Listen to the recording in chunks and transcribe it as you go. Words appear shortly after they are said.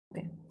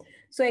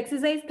So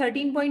exercise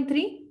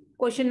 13.3,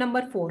 question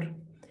number 4.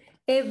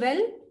 A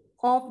well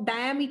of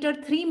diameter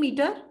 3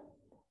 meter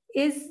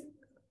is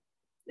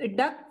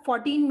dug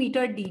 14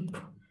 meter deep.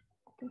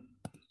 Okay.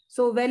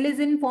 So well is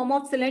in form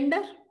of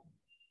cylinder.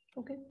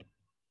 Okay.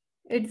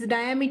 Its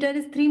diameter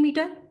is 3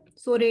 meter.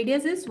 So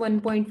radius is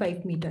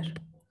 1.5 meter.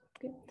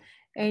 Okay.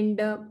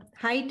 And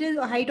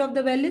height of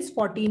the well is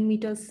 14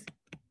 meters.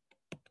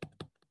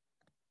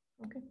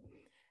 Okay.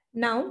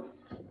 Now,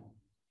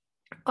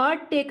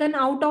 earth taken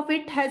out of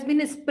it has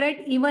been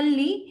spread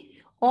evenly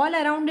all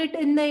around it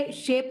in the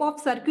shape of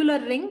circular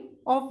ring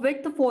of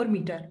width 4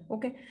 meter.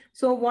 Okay.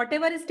 So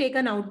whatever is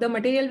taken out, the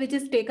material which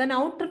is taken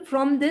out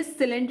from this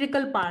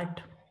cylindrical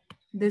part,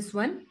 this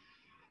one,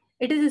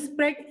 it is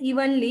spread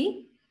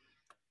evenly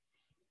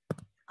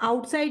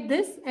outside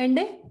this and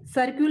a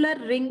circular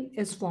ring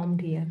is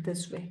formed here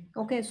this way.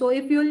 Okay. So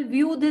if you will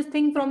view this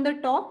thing from the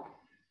top,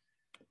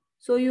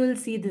 so you will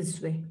see this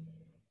way.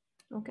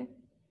 Okay.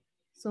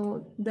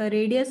 So the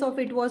radius of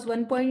it was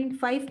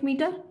 1.5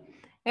 meter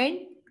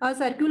and a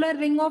circular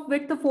ring of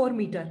width 4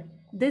 meter.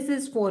 This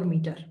is 4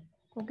 meter.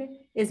 Okay,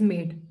 is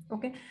made.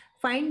 Okay,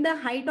 find the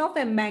height of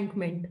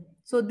embankment.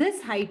 So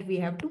this height we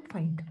have to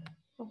find.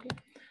 Okay,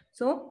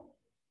 so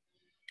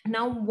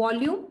now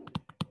volume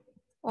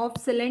of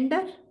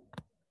cylinder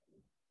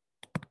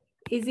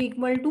is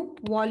equal to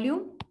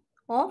volume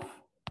of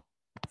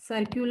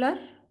circular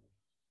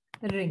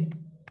ring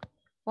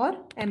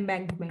or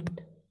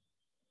embankment.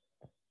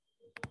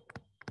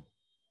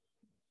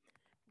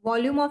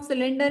 Volume of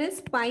cylinder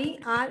is pi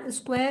r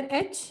square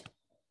h.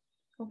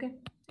 Okay.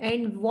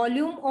 And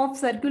volume of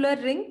circular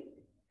ring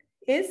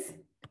is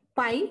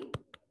pi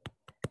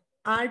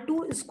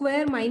r2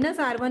 square minus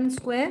r1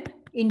 square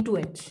into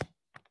h.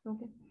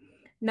 Okay.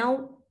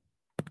 Now,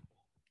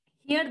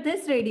 here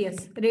this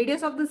radius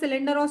of the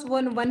cylinder was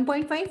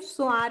 1.5.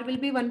 So r will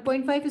be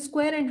 1.5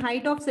 square and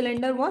height of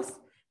cylinder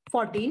was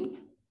 14.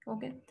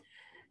 Okay.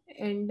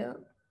 And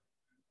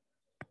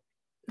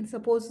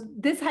suppose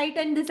this height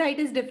and this height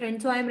is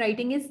different. So I am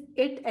writing is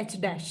it h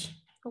dash.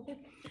 Okay.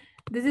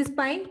 This is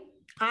pi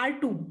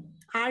r2.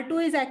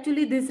 R2 is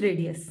actually this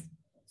radius.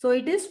 So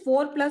it is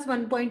 4 plus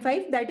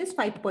 1.5, that is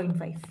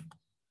 5.5.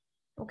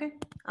 Okay.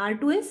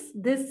 R2 is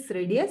this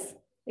radius.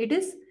 It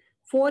is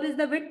 4 is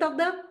the width of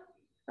the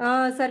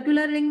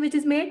circular ring which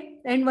is made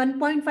and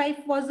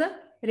 1.5 was the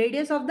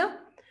radius of the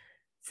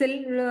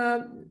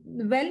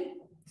well.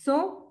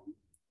 So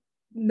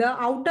the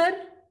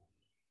outer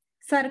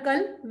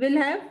circle will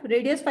have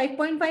radius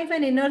 5.5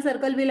 and inner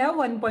circle will have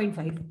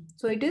 1.5.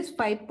 So it is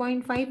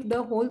 5.5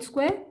 the whole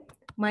square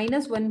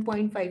minus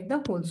 1.5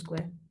 the whole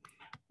square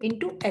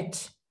into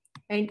h.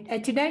 And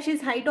h dash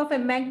is height of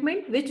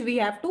embankment which we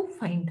have to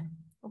find.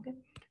 Okay.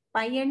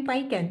 Pi and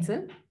pi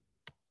cancel.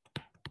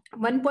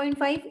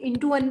 1.5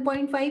 into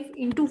 1.5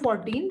 into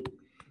 14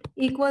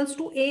 equals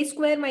to a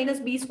square minus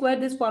b square.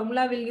 This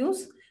formula will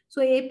use.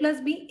 So a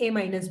plus b, a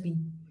minus b.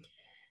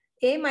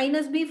 A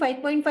minus b,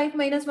 5.5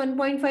 minus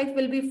 1.5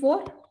 will be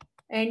 4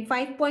 and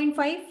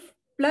 5.5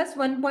 plus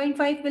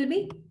 1.5 will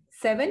be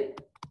 7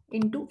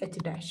 into h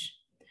dash.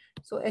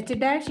 So h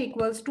dash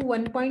equals to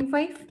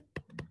 1.5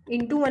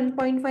 into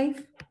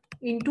 1.5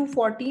 into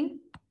 14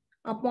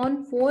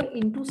 upon 4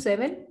 into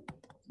 7.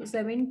 So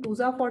 7 2s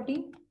are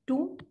 14,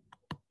 2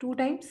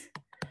 times.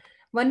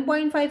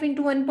 1.5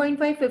 into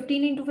 1.5,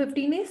 15 into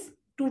 15 is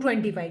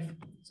 225.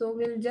 So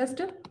we'll just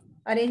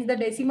arrange the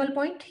decimal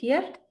point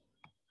here.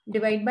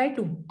 Divide by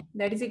 2,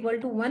 that is equal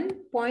to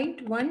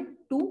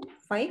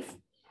 1.125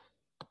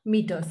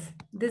 meters.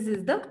 This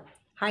is the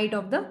height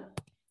of the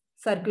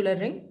circular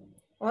ring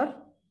or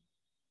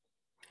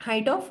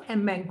height of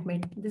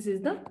embankment. This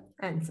is the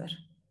answer.